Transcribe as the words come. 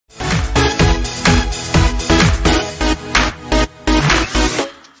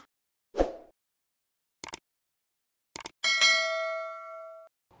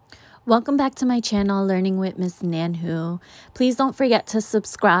Welcome back to my channel, Learning with Miss Nanhu. Please don't forget to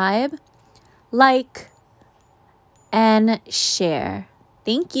subscribe, like, and share.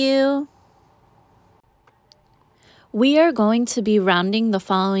 Thank you. We are going to be rounding the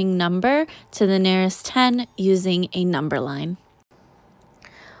following number to the nearest 10 using a number line.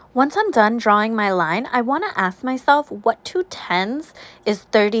 Once I'm done drawing my line, I want to ask myself what two tens is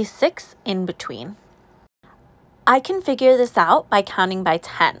 36 in between. I can figure this out by counting by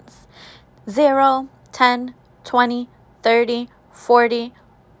tens. 0, 10, 20, 30, 40.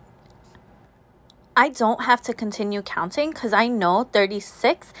 I don't have to continue counting because I know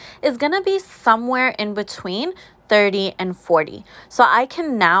 36 is going to be somewhere in between 30 and 40. So I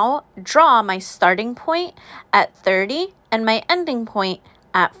can now draw my starting point at 30 and my ending point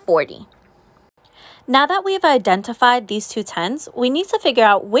at 40. Now that we've identified these two tens, we need to figure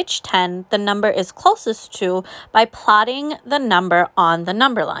out which 10 the number is closest to by plotting the number on the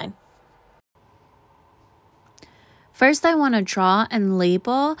number line. First, I want to draw and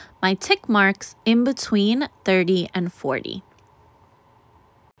label my tick marks in between 30 and 40.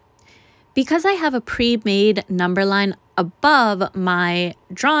 Because I have a pre-made number line above my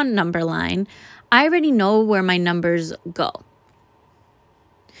drawn number line, I already know where my numbers go.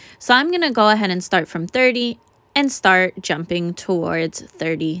 So I'm going to go ahead and start from 30 and start jumping towards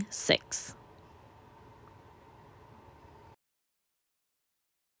 36.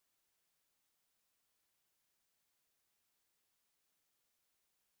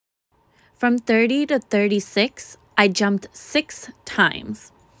 From 30 to 36, I jumped 6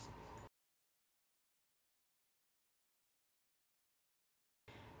 times.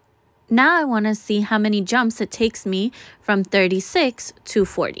 Now I want to see how many jumps it takes me from 36 to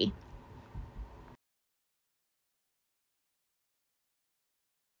 40.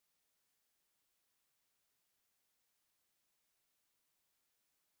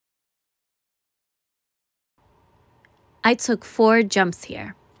 I took 4 jumps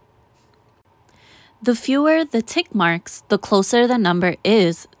here. The fewer the tick marks, the closer the number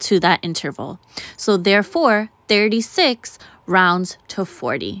is to that interval. So therefore, 36 rounds to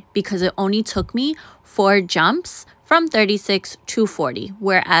 40 because it only took me 4 jumps from 36 to 40,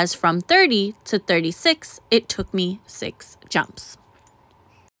 whereas from 30 to 36, it took me 6 jumps.